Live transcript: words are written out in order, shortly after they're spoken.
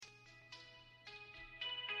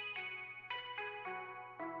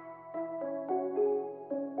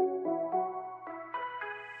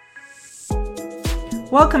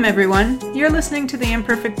Welcome, everyone. You're listening to the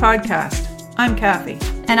Imperfect Podcast. I'm Kathy.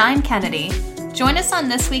 And I'm Kennedy. Join us on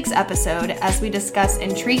this week's episode as we discuss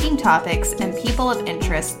intriguing topics and people of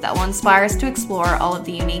interest that will inspire us to explore all of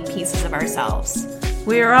the unique pieces of ourselves.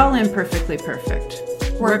 We are all imperfectly perfect.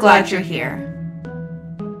 We're glad you're here.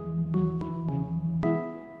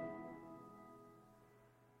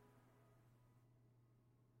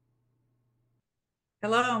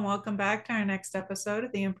 Hello, and welcome back to our next episode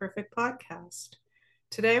of the Imperfect Podcast.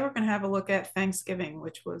 Today, we're going to have a look at Thanksgiving,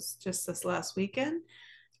 which was just this last weekend.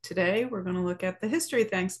 Today, we're going to look at the history of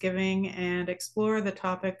Thanksgiving and explore the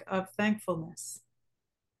topic of thankfulness.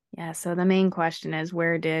 Yeah, so the main question is,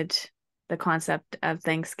 where did the concept of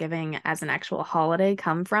Thanksgiving as an actual holiday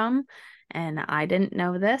come from? And I didn't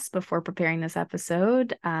know this before preparing this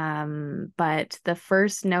episode, but the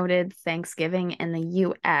first noted Thanksgiving in the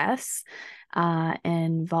U.S.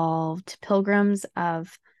 Involved pilgrims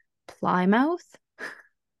of Plymouth.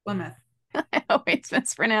 I always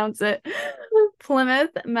mispronounce it. Plymouth,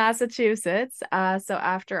 Massachusetts. So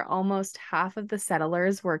after almost half of the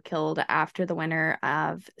settlers were killed after the winter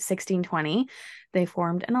of 1620, they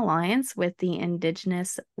formed an alliance with the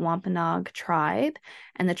indigenous Wampanoag tribe,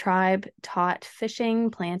 and the tribe taught fishing,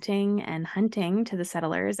 planting, and hunting to the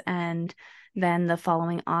settlers. And then the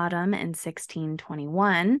following autumn in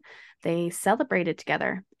 1621, they celebrated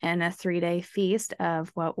together in a 3-day feast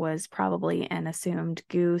of what was probably an assumed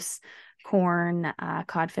goose, corn,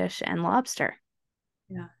 codfish, and lobster.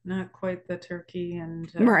 Yeah, not quite the turkey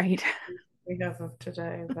and right we have of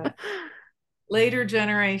today, but later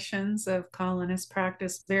generations of colonists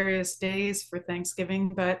practiced various days for Thanksgiving,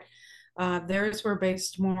 but theirs were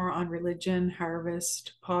based more on religion,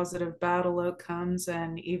 harvest, positive battle outcomes,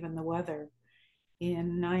 and even the weather.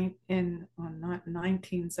 Not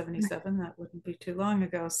 1977, that wouldn't be too long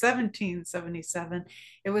ago, 1777,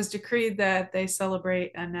 it was decreed that they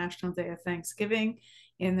celebrate a national day of Thanksgiving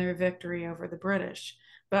in their victory over the British.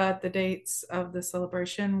 But the dates of the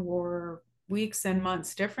celebration were weeks and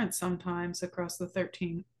months different sometimes across the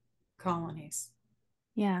 13 colonies.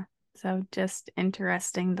 Yeah, so just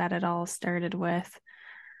interesting that it all started with,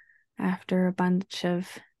 after a bunch of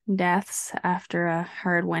deaths after a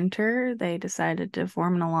hard winter, they decided to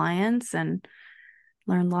form an alliance and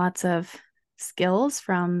learn lots of skills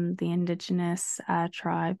from the indigenous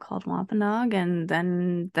tribe called Wampanoag. And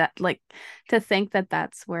then that, to think that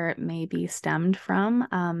that's where it maybe stemmed from.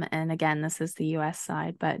 And again, this is the US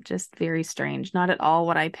side, but just very strange. Not at all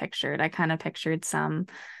what I pictured. I kind of pictured some,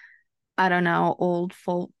 I don't know, old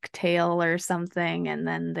folk tale or something, and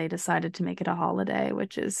then they decided to make it a holiday,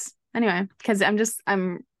 which is, anyway, because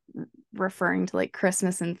I'm referring to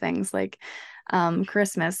Christmas and things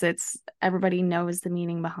Christmas, it's everybody knows the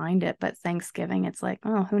meaning behind it, but Thanksgiving, it's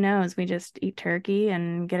oh, who knows, we just eat turkey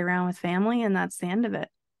and get around with family, and that's the end of it.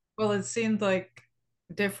 Well, it seemed like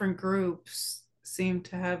different groups seemed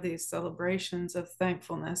to have these celebrations of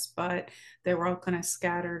thankfulness, but they were all kind of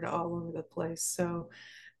scattered all over the place. So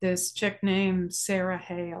this chick named Sarah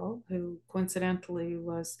Hale, who coincidentally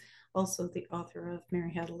was also the author of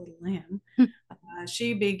Mary Had a Little Lamb.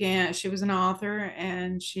 She was an author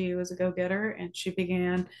and she was a go-getter, and she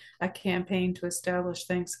began a campaign to establish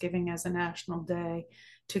Thanksgiving as a national day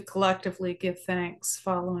to collectively give thanks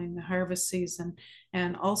following the harvest season.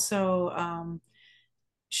 And also,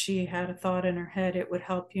 she had a thought in her head it would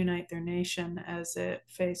help unite their nation as it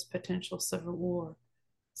faced potential civil war.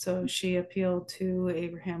 So she appealed to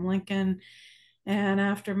Abraham Lincoln, and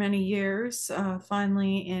after many years,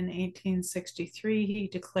 finally in 1863, he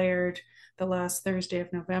declared the last Thursday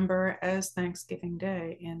of November as Thanksgiving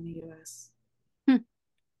Day in the U.S.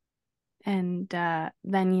 And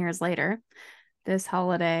then years later, this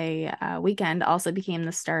holiday weekend also became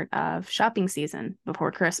the start of shopping season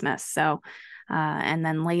before Christmas. So, and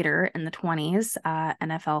then later in the 20s,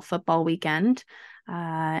 NFL football weekend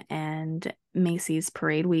and Macy's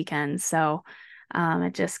parade weekend. So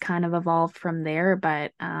it just kind of evolved from there.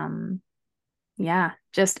 But yeah,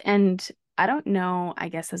 and I don't know, I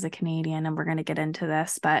guess as a Canadian, and we're going to get into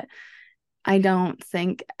this, but I don't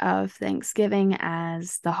think of Thanksgiving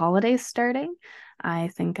as the holidays starting. I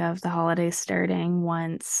think of the holidays starting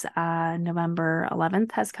once November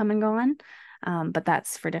 11th has come and gone. But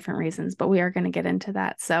that's for different reasons, but we are going to get into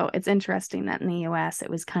that. So it's interesting that in the US, it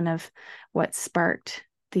was kind of what sparked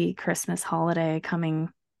the Christmas holiday coming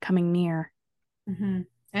near. Mm-hmm.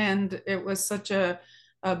 And it was such a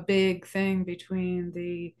big thing between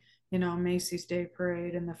the, Macy's Day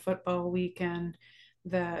Parade and the football weekend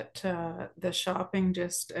that the shopping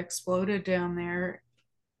just exploded down there.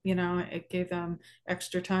 It gave them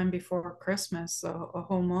extra time before Christmas, a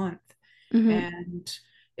whole month. Mm-hmm. And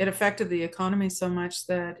it affected the economy so much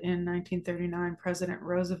that in 1939, President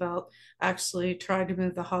Roosevelt actually tried to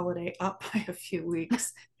move the holiday up by a few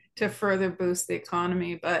weeks to further boost the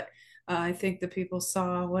economy. But I think the people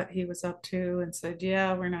saw what he was up to and said,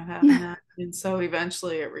 yeah, we're not having that. And so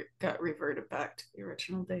eventually got reverted back to the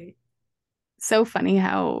original date. So funny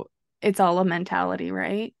how it's all a mentality,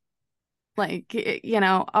 right? Like,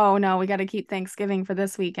 oh no, we got to keep Thanksgiving for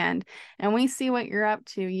this weekend. And we see what you're up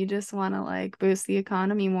to. You just want to like boost the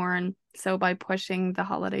economy more. And so by pushing the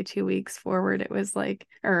holiday 2 weeks forward, it was like,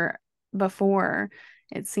 or before,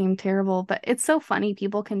 it seemed terrible. But it's so funny.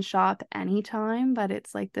 People can shop anytime, but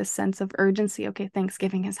it's like this sense of urgency. Okay,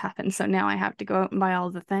 Thanksgiving has happened. So now I have to go out and buy all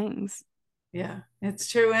the things. Yeah, it's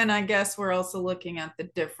true. And I guess we're also looking at the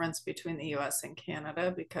difference between the US and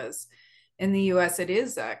Canada because in the US, it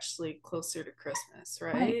is actually closer to Christmas,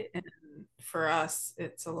 Right. right? And for us,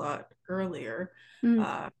 it's a lot earlier.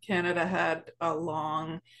 Mm. Canada had a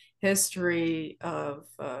long history of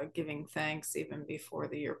giving thanks even before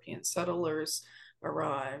the European settlers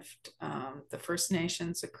arrived. The First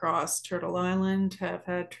Nations across Turtle Island have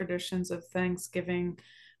had traditions of Thanksgiving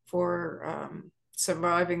for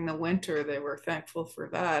surviving the winter. They were thankful for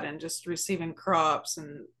that and just receiving crops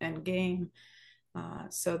and game.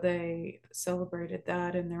 So they celebrated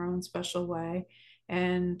that in their own special way.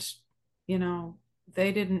 And, you know,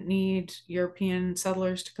 they didn't need European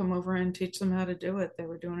settlers to come over and teach them how to do it. They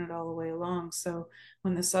were doing it all the way along. So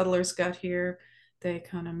when the settlers got here, they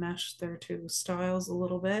kind of meshed their two styles a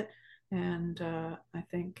little bit. And I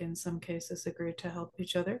think in some cases agreed to help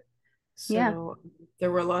each other. Yeah. So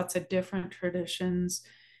there were lots of different traditions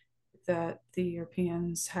that the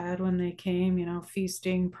Europeans had when they came,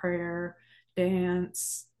 feasting, prayer,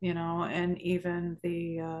 dance, and even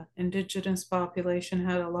the indigenous population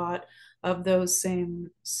had a lot of those same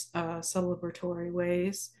celebratory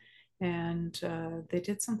ways. And they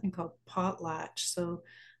did something called potlatch. So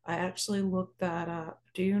I actually looked that up.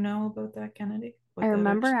 Do you know about that, Kennedy? I What that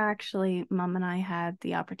remember actually actually, Mom and I had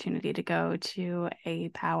the opportunity to go to a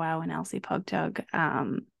powwow in Elsie Pogtog.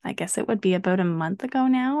 I guess it would be about a month ago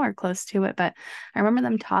now or close to it, but I remember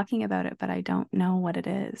them talking about it, but I don't know what it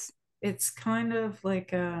is. it's kind of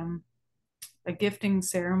like a gifting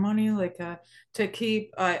ceremony, like to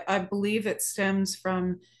keep. I believe it stems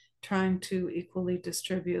from trying to equally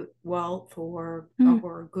distribute wealth Hmm.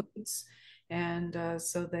 or goods, and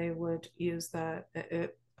so they would use that.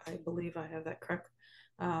 I believe I have that correct.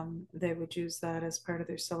 They would use that as part of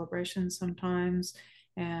their celebration sometimes,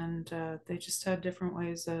 and they just had different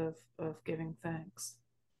ways of giving thanks.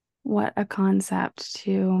 What a concept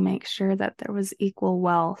to make sure that there was equal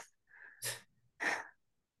wealth.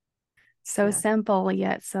 So Yeah, simple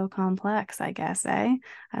yet so complex, I guess, eh?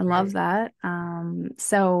 I love right. that.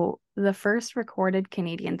 So the first recorded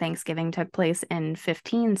Canadian Thanksgiving took place in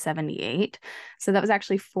 1578. So that was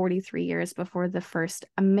actually 43 years before the first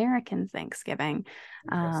American Thanksgiving.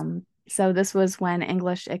 Interesting. So this was when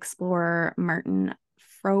English explorer Martin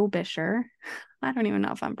Frobisher, I don't even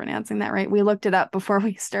know if I'm pronouncing that right. We looked it up before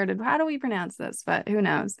we started. How do we pronounce this? But who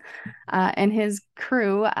knows? And his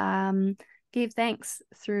crew gave thanks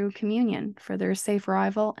through communion for their safe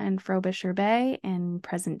arrival in Frobisher Bay. In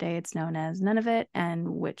present day, it's known as Nunavut, and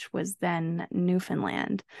which was then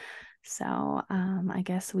Newfoundland. So I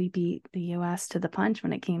guess we beat the US to the punch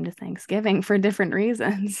when it came to Thanksgiving for different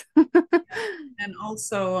reasons. And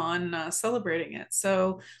also on celebrating it.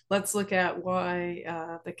 So let's look at why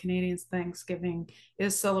the Canadians' Thanksgiving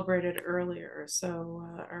is celebrated earlier. So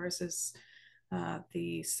ours is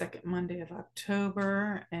the second Monday of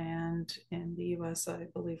October, and in the US, I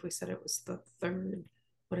believe we said it was the third,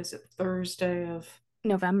 what is it, Thursday of.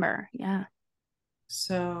 November, yeah.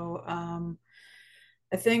 So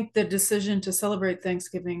I think the decision to celebrate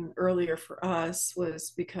Thanksgiving earlier for us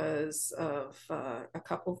was because of a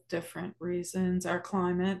couple of different reasons. Our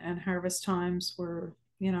climate and harvest times were,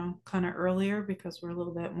 kind of earlier because we're a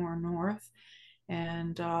little bit more north.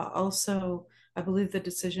 And also, I believe the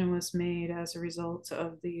decision was made as a result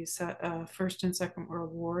of the First and Second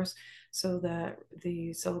World Wars, so that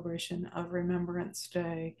the celebration of Remembrance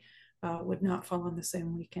Day would not fall on the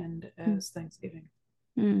same weekend as Thanksgiving.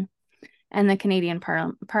 Mm. And the Canadian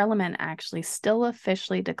Parliament actually still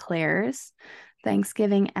officially declares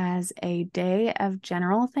Thanksgiving as a day of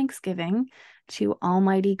general thanksgiving to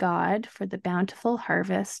Almighty God for the bountiful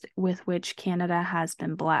harvest with which Canada has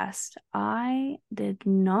been blessed. I did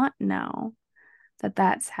not know that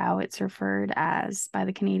that's how it's referred as by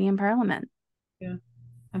the Canadian Parliament. Yeah.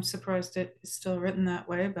 I'm surprised it is still written that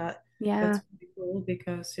way, but that's Yeah. pretty cool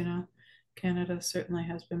because, Canada certainly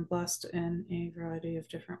has been blessed in a variety of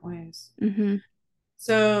different ways. Hmm.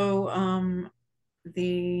 So,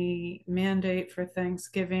 the mandate for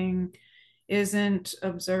Thanksgiving isn't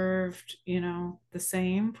observed, the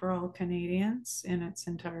same for all Canadians in its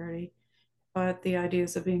entirety. But the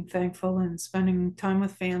ideas of being thankful and spending time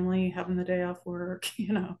with family, having the day off work,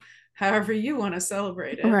 however you want to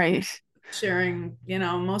celebrate it, Right. sharing,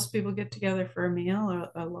 most people get together for a meal,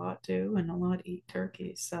 a lot do, and a lot eat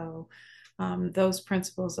turkey. So those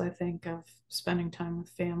principles, I think, of spending time with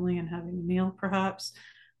family and having a meal perhaps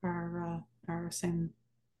are same.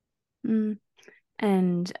 Mm.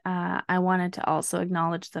 And I wanted to also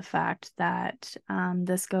acknowledge the fact that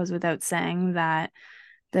this goes without saying that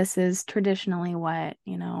this is traditionally what,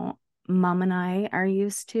 Mom and I are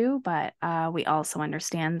used to, but we also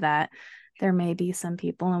understand that there may be some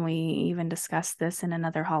people, and we even discussed this in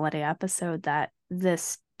another holiday episode, that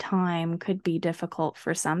this time could be difficult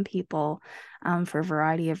for some people for a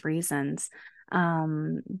variety of reasons.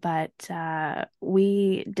 But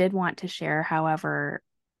we did want to share, however,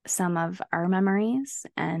 some of our memories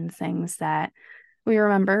and things that we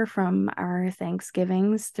remember from our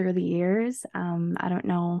Thanksgivings through the years. I don't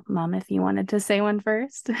know, Mom, if you wanted to say one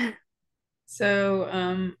first.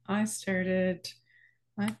 So I started,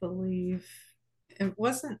 I believe it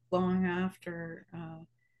wasn't long after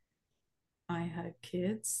I had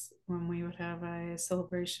kids when we would have a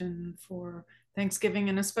celebration for Thanksgiving,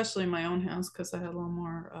 and especially in my own house because I had a little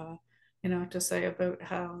more, to say about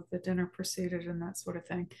how the dinner proceeded and that sort of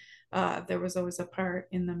thing. There was always a part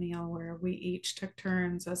in the meal where we each took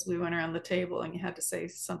turns as we went around the table, and you had to say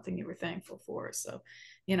something you were thankful for. So,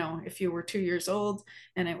 if you were 2 years old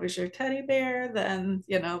and it was your teddy bear, then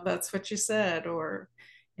that's what you said, or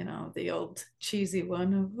the old cheesy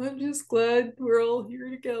one of, I'm just glad we're all here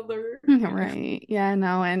together. Right. Yeah,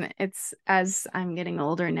 no, and it's as I'm getting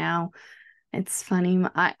older now, it's funny.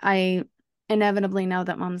 I inevitably know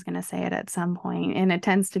that Mom's gonna say it at some point, and it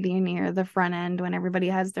tends to be near the front end when everybody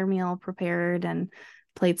has their meal prepared and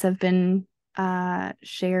plates have been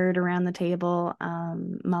shared around the table.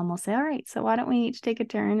 Mom will say, all right, so why don't we each take a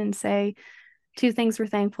turn and say two things we're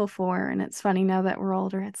thankful for? And it's funny now that we're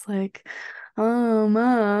older, it's like, oh,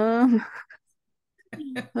 Mom,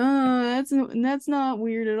 oh, that's not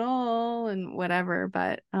weird at all, and whatever.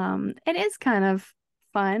 But it is kind of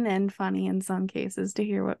fun and funny in some cases to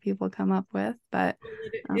hear what people come up with. But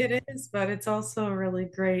It is, but it's also a really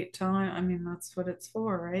great time. I mean, that's what it's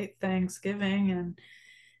for, right? Thanksgiving. And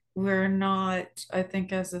we're not, I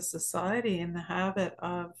think, as a society in the habit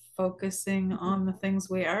of focusing on the things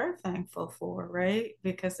we are thankful for, right?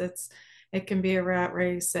 Because it can be a rat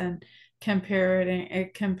race and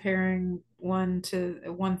comparing one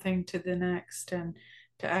thing to the next, and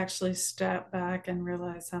to actually step back and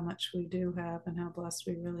realize how much we do have and how blessed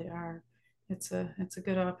we really are. It's a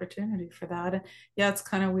good opportunity for that. And yeah, it's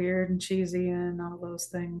kind of weird and cheesy and all those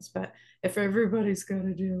things, but if everybody's got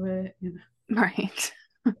to do it. right.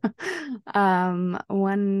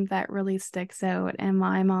 One that really sticks out in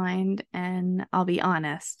my mind, and I'll be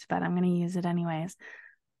honest, but I'm going to use it anyways.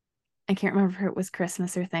 I can't remember if it was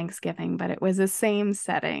Christmas or Thanksgiving, but it was the same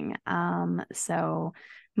setting. So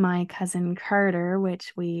my cousin Carter,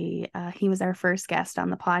 which he was our first guest on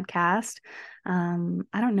the podcast. I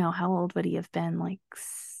don't know, how old would he have been? Like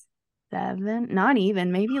 7? Not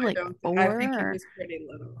even, maybe I like don't. I 4 think he or was pretty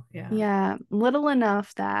little. Yeah. yeah, little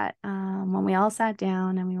enough that when we all sat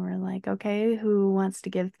down and we were like, okay, who wants to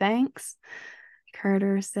give thanks?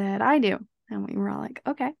 Carter said, I do. And we were all like,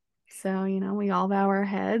 okay. So, we all bow our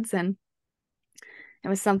heads, and it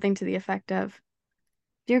was something to the effect of,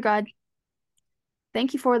 Dear God,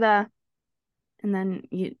 thank you for the. And then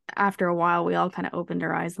after a while, we all kind of opened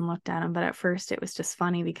our eyes and looked at him. But at first, it was just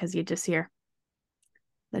funny because you just hear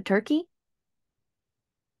the turkey,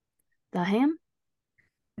 the ham,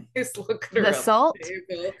 He's looking the around the salt.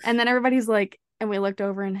 table. And then everybody's like, and we looked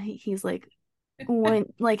over and he's like, when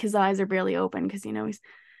like his eyes are barely open because he's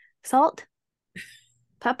salt,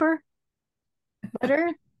 pepper, butter,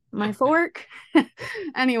 my fork.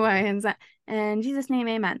 Anyway, and Jesus' name,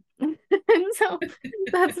 amen. And so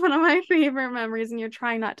that's one of my favorite memories. And you're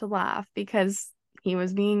trying not to laugh because he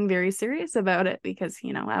was being very serious about it because,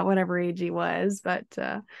 at whatever age he was, but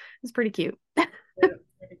it was pretty cute. Yeah,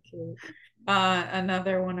 pretty cute.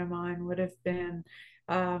 Another one of mine would have been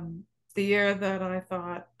the year that I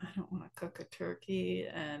thought, I don't want to cook a turkey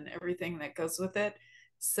and everything that goes with it.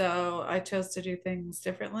 So I chose to do things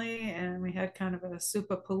differently, and we had kind of a soup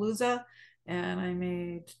palooza, and I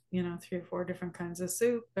made, 3 or 4 different kinds of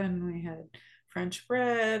soup, and we had French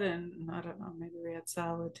bread, and I don't know, maybe we had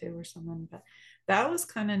salad too or something. But that was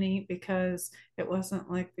kind of neat because it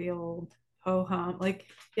wasn't like the old ho hum. Like,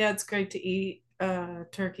 yeah, it's great to eat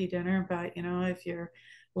turkey dinner, but if you're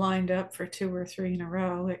lined up for 2 or 3 in a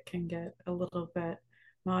row, it can get a little bit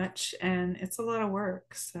much and it's a lot of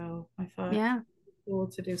work. So I thought Yeah. cool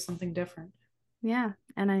to do something different. Yeah.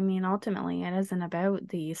 And I mean, ultimately, it isn't about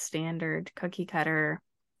the standard cookie cutter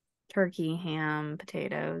turkey, ham,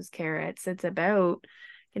 potatoes, carrots. It's about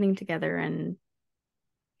getting together and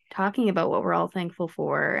talking about what we're all thankful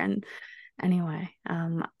for. And anyway,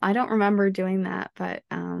 I don't remember doing that, but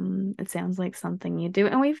it sounds like something you do.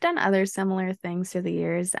 And we've done other similar things through the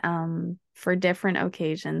years, for different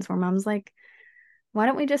occasions where mom's like, why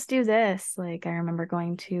don't we just do this? Like, I remember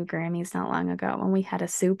going to Grammy's not long ago when we had a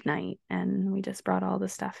soup night and we just brought all the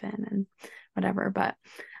stuff in and whatever. But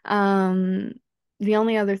um, the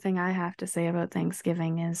only other thing I have to say about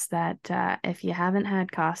Thanksgiving is that if you haven't had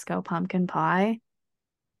Costco pumpkin pie,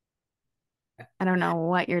 I don't know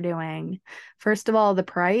what you're doing. First of all, the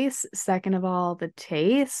price. Second of all, the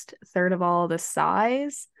taste. Third of all, the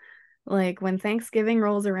size. Like when Thanksgiving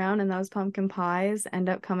rolls around and those pumpkin pies end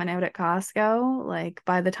up coming out at Costco, like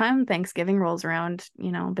by the time Thanksgiving rolls around,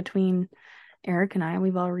 between Eric and I,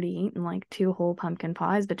 we've already eaten like 2 whole pumpkin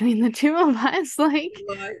pies between the two of us. Like,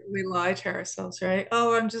 We lie to ourselves, right?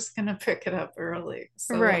 Oh, I'm just gonna pick it up early,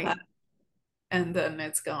 so we'll right, have, and then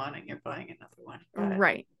it's gone, and you're buying another one. But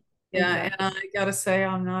right, yeah, and exactly. I gotta say,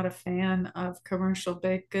 I'm not a fan of commercial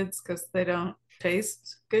baked goods because they don't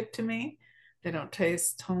taste good to me. They don't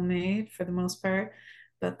taste homemade for the most part.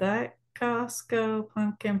 But that Costco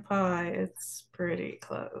pumpkin pie, it's pretty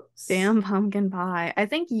close. Damn pumpkin pie. I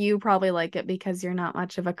think you probably like it because you're not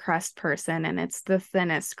much of a crust person and it's the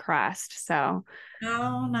thinnest crust. So,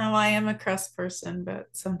 No, no, I am a crust person, but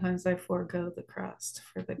sometimes I forego the crust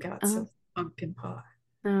for the guts oh, of pumpkin pie.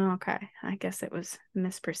 oh, okay. I guess it was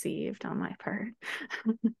misperceived on my part.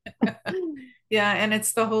 Yeah, and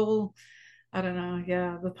it's the whole, I don't know,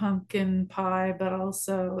 yeah, the pumpkin pie, but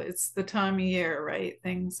also it's the time of year, right?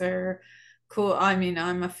 Things are cool. I mean,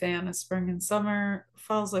 I'm a fan of spring and summer.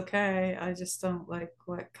 Fall's okay. I just don't like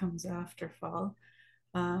what comes after fall.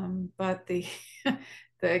 But the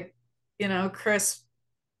the crisp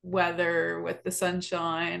weather with the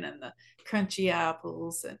sunshine and the crunchy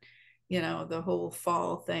apples and the whole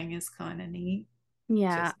fall thing is kind of neat.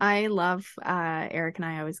 Yeah, Just I love Eric and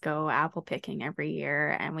I always go apple picking every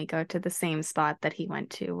year and we go to the same spot that he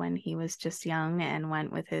went to when he was just young and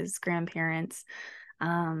went with his grandparents.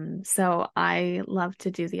 So I love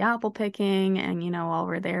to do the apple picking and while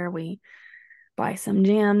we're there we buy some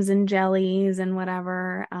jams and jellies and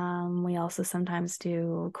whatever. We also sometimes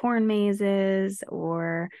do corn mazes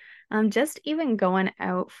or just even going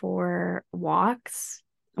out for walks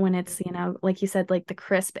when it's, like you said, like the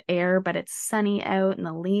crisp air, but it's sunny out and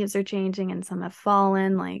the leaves are changing and some have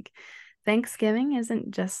fallen. Like Thanksgiving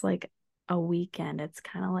isn't just like a weekend. It's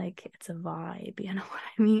kind of like it's a vibe, you know what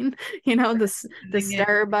I mean? The sitting in.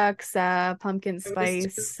 Starbucks pumpkin I was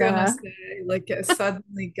just spice gonna say, like,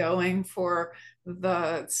 suddenly going for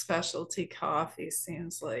the specialty coffee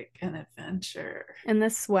seems like an adventure. and the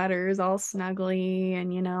sweaters all snuggly and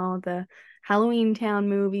the Halloween Town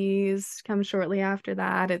movies come shortly after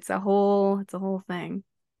that. It's a whole thing.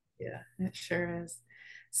 Yeah, it sure is.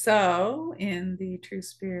 So, in the true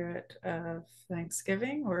spirit of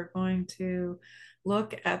Thanksgiving, we're going to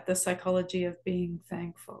look at the psychology of being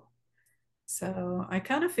thankful. So, I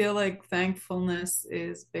kind of feel like thankfulness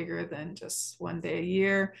is bigger than just one day a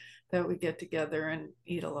year that we get together and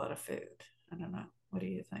eat a lot of food. I don't know. What do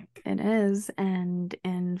you think? It is. And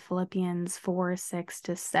in Philippians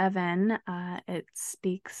 4:6-7, it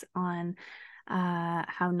speaks on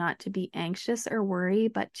how not to be anxious or worry,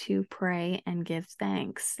 but to pray and give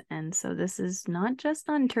thanks. And so this is not just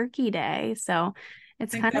on Turkey Day. So I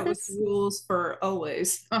it's think kind of that was this. rules for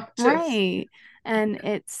always, not just. Right. And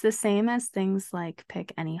it's the same as things like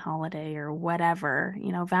pick any holiday or whatever,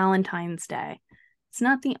 Valentine's Day. It's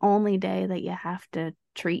not the only day that you have to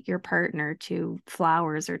treat your partner to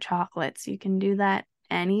flowers or chocolates. You can do that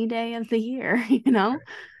any day of the year,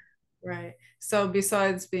 Right. So,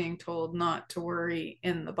 besides being told not to worry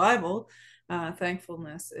in the Bible,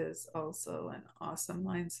 thankfulness is also an awesome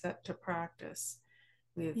mindset to practice.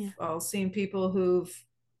 We've Yeah. all seen people who've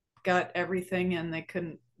got everything and they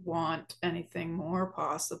couldn't want anything more,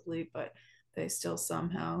 possibly, but they still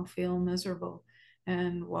somehow feel miserable.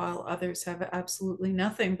 And while others have absolutely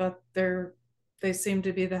nothing, but they seem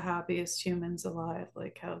to be the happiest humans alive.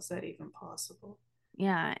 Like, how's that even possible?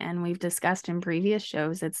 Yeah. And we've discussed in previous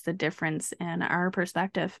shows, it's the difference in our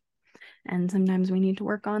perspective. And sometimes we need to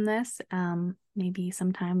work on this, maybe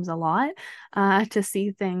sometimes a lot, to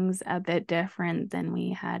see things a bit different than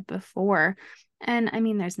we had before. And I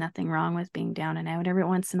mean, there's nothing wrong with being down and out every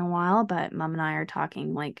once in a while, but Mom and I are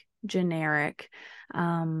talking like generic.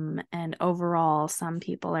 And overall, some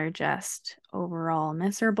people are just overall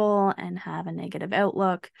miserable and have a negative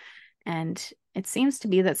outlook. And it seems to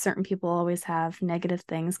be that certain people always have negative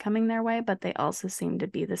things coming their way, but they also seem to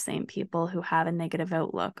be the same people who have a negative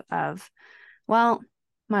outlook of, well,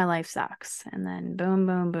 my life sucks. And then boom,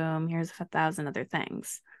 boom, boom, here's 1,000 other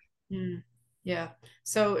things. Mm, yeah.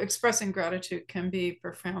 So expressing gratitude can be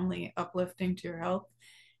profoundly uplifting to your health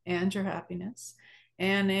and your happiness.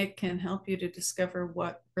 And it can help you to discover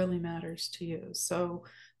what really matters to you. So,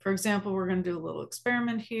 for example, we're going to do a little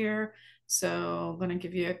experiment here. So, I'm going to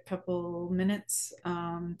give you a couple minutes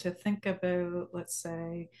to think about, let's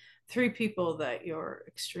say, 3 people that you're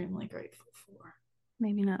extremely grateful for.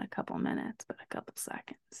 Maybe not a couple minutes, but a couple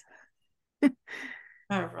seconds.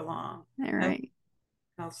 However long. All How, right.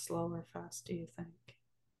 how slow or fast do you think?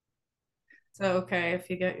 So, okay, if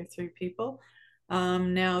you get your 3 people,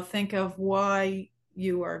 now think of why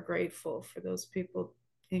you are grateful for those people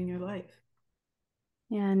in your life.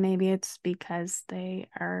 Yeah, and maybe it's because they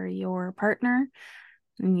are your partner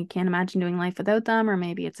and you can't imagine doing life without them, or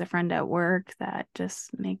maybe it's a friend at work that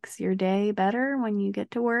just makes your day better when you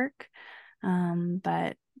get to work.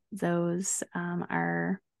 But those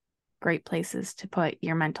are great places to put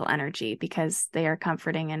your mental energy because they are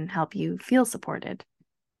comforting and help you feel supported.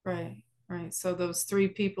 Right, right. So those 3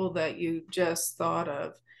 people that you just thought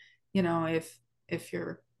of, you know, if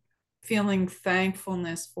you're feeling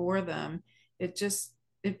thankfulness for them, it just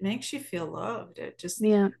it makes you feel loved. It just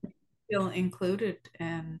Yeah, feel included,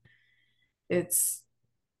 and it's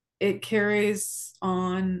it carries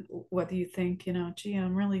on whether you think, gee,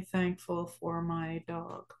 I'm really thankful for my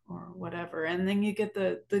dog or whatever. And then you get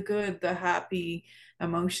the good, the happy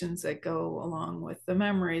emotions that go along with the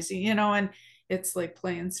memories, and it's like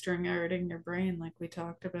playing string art in your brain, like we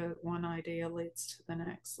talked about. One idea leads to the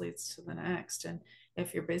next, leads to the next. And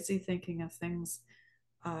if you're busy thinking of things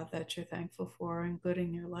that you're thankful for and good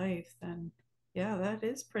in your life, then yeah, that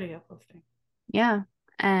is pretty uplifting. yeah.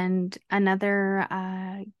 And another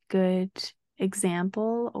good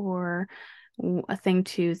example or a thing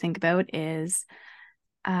to think about is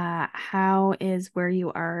how is where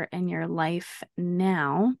you are in your life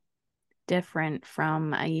now different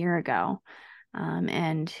from a year ago,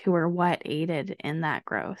 and who or what aided in that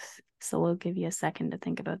growth. So we'll give you a second to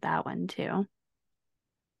think about that one too.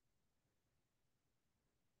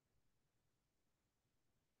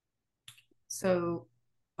 So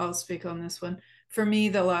I'll speak on this one. For me,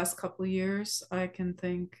 the last couple of years, I can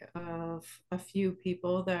think of a few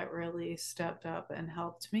people that really stepped up and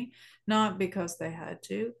helped me, not because they had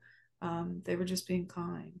to. They were just being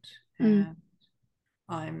kind. Mm, And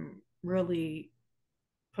I'm really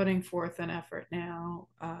putting forth an effort now,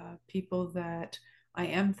 people that I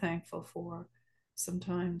am thankful for.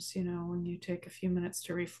 Sometimes, when you take a few minutes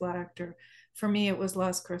to reflect, or for me, it was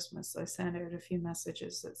last Christmas, I sent out a few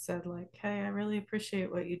messages that said, like, hey, I really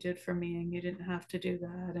appreciate what you did for me, and you didn't have to do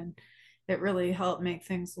that. And it really helped make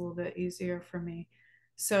things a little bit easier for me.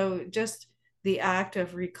 So just the act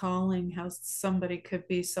of recalling how somebody could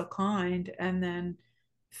be so kind and then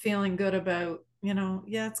feeling good about,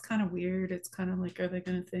 yeah, it's kind of weird. It's kind of like, are they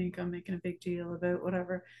going to think I'm making a big deal about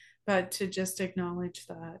whatever? But to just acknowledge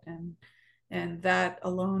that, and that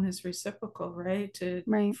alone is reciprocal, right? To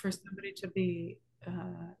right. For somebody to be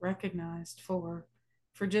recognized for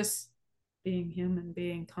just being human,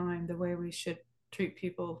 being kind, the way we should treat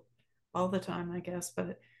people all the time, I guess.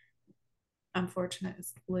 But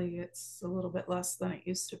unfortunately, it's a little bit less than it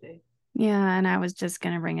used to be. Yeah, and I was just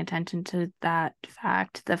going to bring attention to that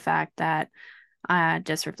fact, the fact that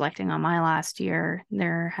just reflecting on my last year,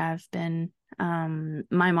 there have been,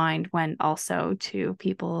 my mind went also to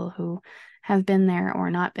people who have been there or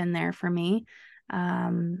not been there for me.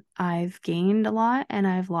 I've gained a lot and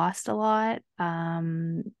I've lost a lot,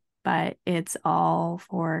 but it's all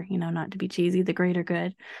for, not to be cheesy, the greater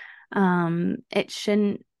good. It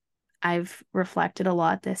shouldn't, I've reflected a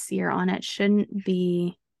lot this year on it, shouldn't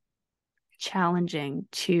be challenging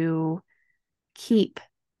to keep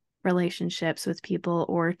relationships with people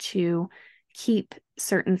or to keep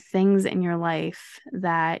certain things in your life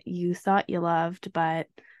that you thought you loved, but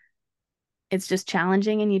it's just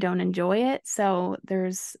challenging and you don't enjoy it. So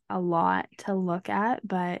there's a lot to look at,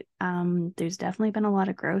 but there's definitely been a lot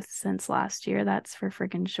of growth since last year. That's for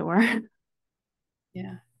freaking sure.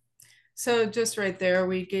 Yeah. So just right there,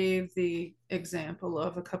 we gave the example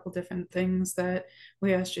of a couple different things that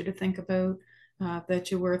we asked you to think about.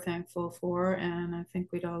 that you were thankful for. And I think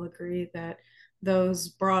we'd all agree that those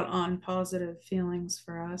brought on positive feelings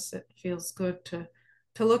for us. It feels good to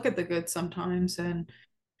look at the good sometimes. And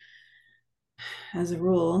as a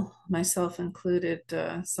rule, myself included,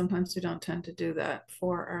 sometimes we don't tend to do that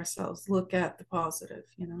for ourselves. Look at the positive,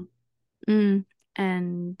 you know? Mm.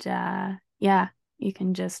 And yeah, you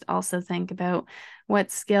can just also think about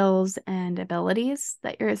what skills and abilities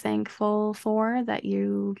that you're thankful for that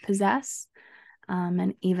you possess.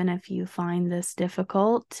 And even if you find this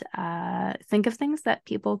difficult, think of things that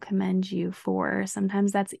people commend you for.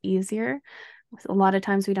 Sometimes that's easier. A lot of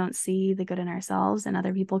times we don't see the good in ourselves, and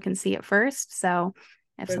other people can see it first. So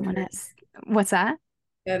if So someone true. has, what's that?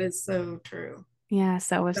 That is so true. Yeah.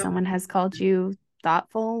 So if someone Someone, has called you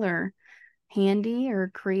thoughtful or handy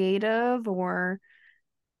or creative or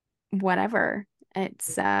whatever,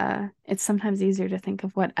 it's sometimes easier to think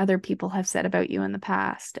of what other people have said about you in the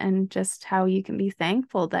past and just how you can be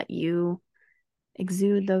thankful that you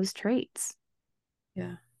exude those traits.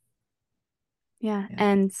 yeah, Yeah. yeah,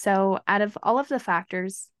 And so out of all of the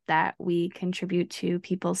factors that we contribute to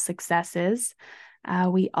people's successes,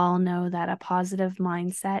 we all know that a positive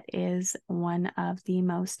mindset is one of the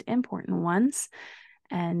most important ones.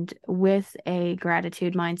 And with a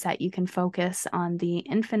gratitude mindset, you can focus on the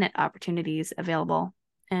infinite opportunities available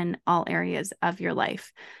in all areas of your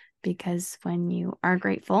life. Because when you are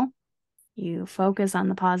grateful, you focus on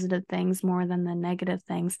the positive things more than the negative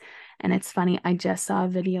things. And it's funny, I just saw a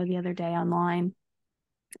video the other day online,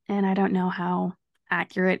 and I don't know how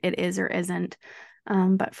accurate it is or isn't.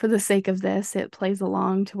 But for the sake of this, it plays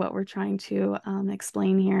along to what we're trying to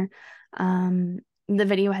explain here. Um, the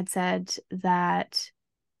video had said that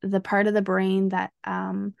the part of the brain that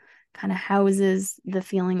kind of houses the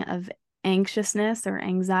feeling of anxiousness or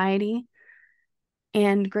anxiety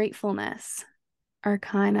and gratefulness are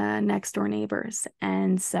kind of next door neighbors.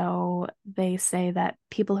 And so they say that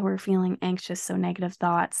people who are feeling anxious, so negative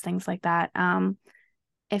thoughts, things like that,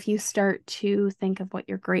 if you start to think of what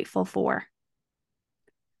you're grateful for,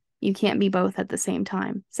 you can't be both at the same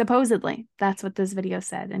time. Supposedly, that's what this video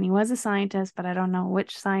said. And he was a scientist, but I don't know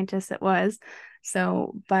which scientist it was.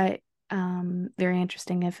 So, but very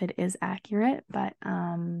interesting if it is accurate. But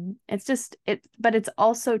it's just it, but it's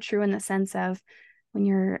also true in the sense of when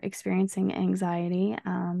you're experiencing anxiety,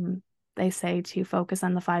 they say to focus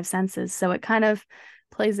on the five senses. So it kind of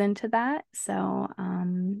plays into that. So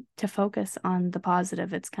to focus on the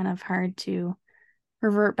positive, it's kind of hard to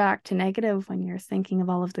revert back to negative when you're thinking of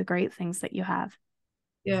all of the great things that you have.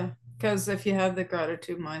 yeah. Because if you have the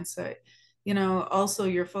gratitude mindset, also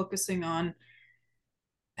you're focusing on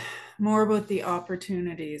more about the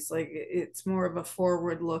opportunities. Like it's more of a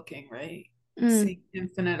forward looking, right? Mm, Seeing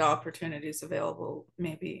infinite opportunities available,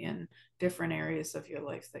 maybe in different areas of your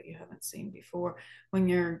life that you haven't seen before. When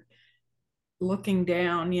you're looking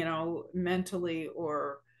down, mentally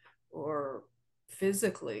or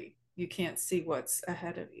physically, you can't see what's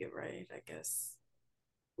ahead of you, right? I guess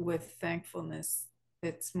with thankfulness,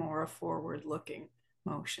 it's more a forward looking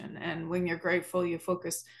motion. And when you're grateful, you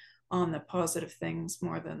focus on the positive things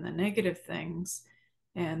more than the negative things.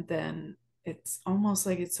 And then it's almost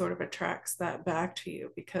like it sort of attracts that back to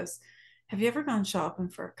you. Because have you ever gone shopping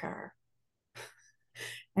for a car?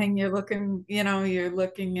 And you're looking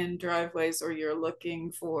in driveways, or you're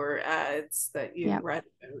looking for ads that you yep. read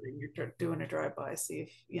about, and you're doing a drive by, see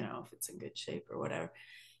if it's in good shape or whatever.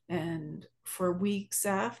 And for weeks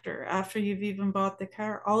after you've even bought the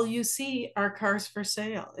car, all you see are cars for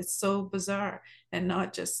sale. It's so bizarre. And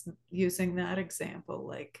not just using that example,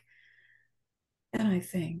 like, and I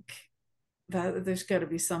think that there's got to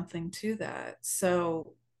be something to that.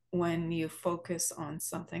 So when you focus on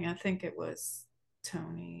something, I think it was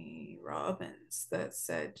Tony Robbins that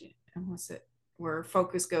said, and was it, where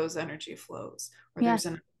focus goes, energy flows, or Yeah. there's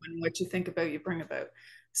another one, what you think about, you bring about.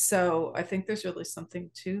 So I think there's really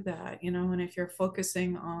something to that, and if you're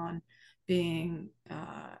focusing on being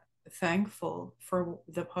thankful for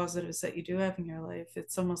the positives that you do have in your life,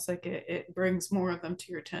 it's almost like it brings more of them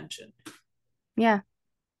to your attention. Yeah.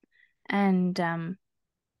 And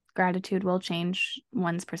gratitude will change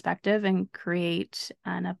one's perspective and create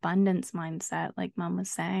an abundance mindset, like Mom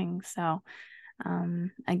was saying. So,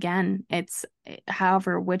 again, it's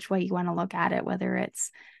however, which way you want to look at it, whether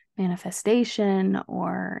it's manifestation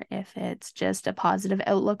or if it's just a positive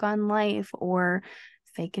outlook on life or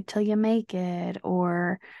fake it till you make it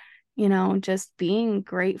or just being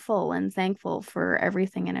grateful and thankful for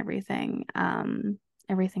everything and everything.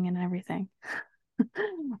 Everything and everything.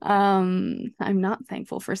 I'm not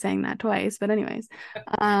thankful for saying that twice, but anyways.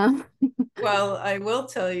 Um, Well, I will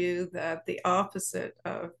tell you that the opposite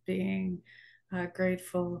of being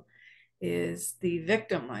grateful is the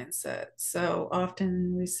victim mindset. So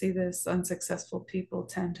often we see this, unsuccessful people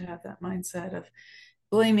tend to have that mindset of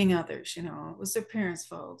blaming others. It was their parents'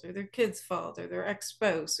 fault or their kids' fault or their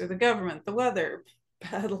ex-spouse or the government, the weather,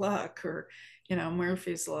 bad luck, or,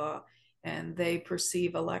 Murphy's Law. And they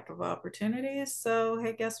perceive a lack of opportunities. So,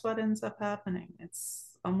 hey, guess what ends up happening?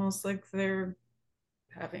 It's almost like they're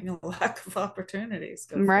having a lack of opportunities.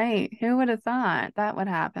 Go figure. Right. Who would have thought that would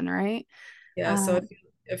happen, right? Yeah. So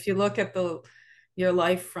if you look at your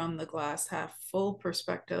life from the glass half full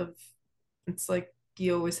perspective, it's like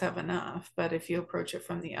you always have enough. But if you approach it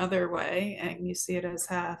from the other way and you see it as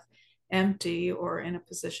half empty or in a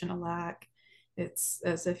position of lack, it's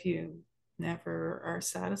as if you never are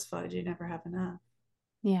satisfied. You never have enough.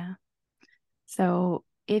 Yeah. So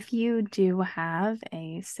if you do have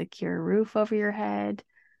a secure roof over your head,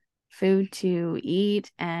 food to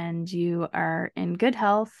eat, and you are in good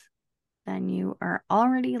health, then you are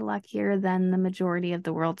already luckier than the majority of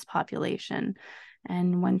the world's population.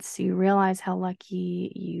 And once you realize how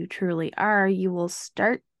lucky you truly are, you will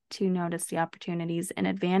start to notice the opportunities and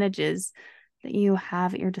advantages that you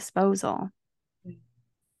have at your disposal.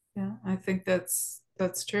 Yeah, I think that's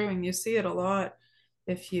true, and you see it a lot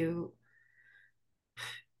if you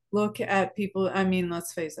look at people. I mean,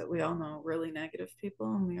 let's face it, we all know really negative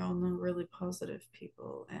people and we all know really positive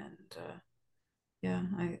people. And yeah,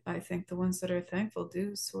 I think the ones that are thankful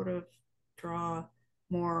do sort of draw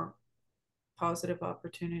more positive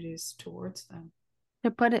opportunities towards them.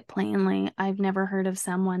 To put it plainly, I've never heard of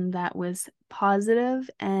someone that was positive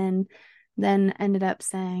and then ended up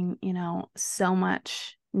saying, so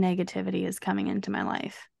much negativity is coming into my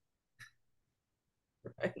life.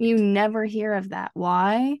 Right. You never hear of that.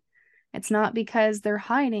 Why? It's not because they're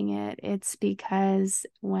hiding it. It's because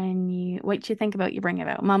what you think about, you bring it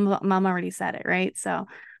out. Mom already said it, right? So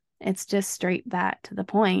it's just straight that to the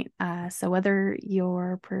point. So whether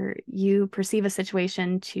you perceive a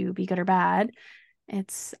situation to be good or bad,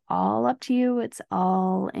 it's all up to you. It's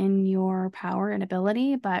all in your power and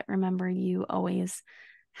ability. But remember, you always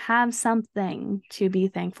have something to be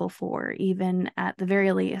thankful for, even at the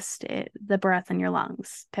very least, the breath in your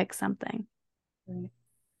lungs. Pick something. Right.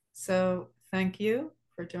 So thank you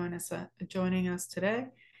for joining us today,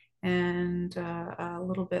 and a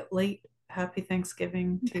little bit late. Happy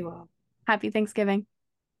Thanksgiving to you all. Happy Thanksgiving.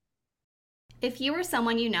 If you or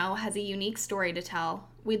someone you know has a unique story to tell,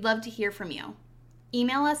 we'd love to hear from you.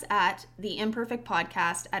 Email us at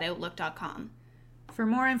theimperfectpodcast@outlook.com. For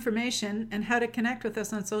more information and how to connect with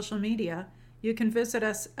us on social media, you can visit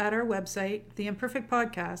us at our website,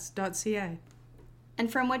 theimperfectpodcast.ca. And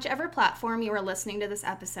from whichever platform you are listening to this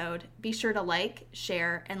episode, be sure to like,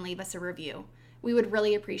 share, and leave us a review. We would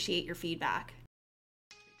really appreciate your feedback.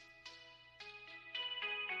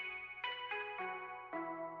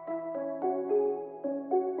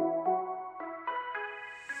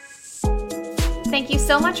 Thank you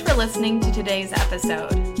so much for listening to today's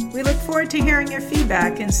episode. We look forward to hearing your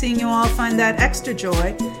feedback and seeing you all find that extra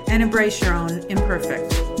joy and embrace your own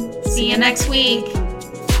imperfect. See you next week.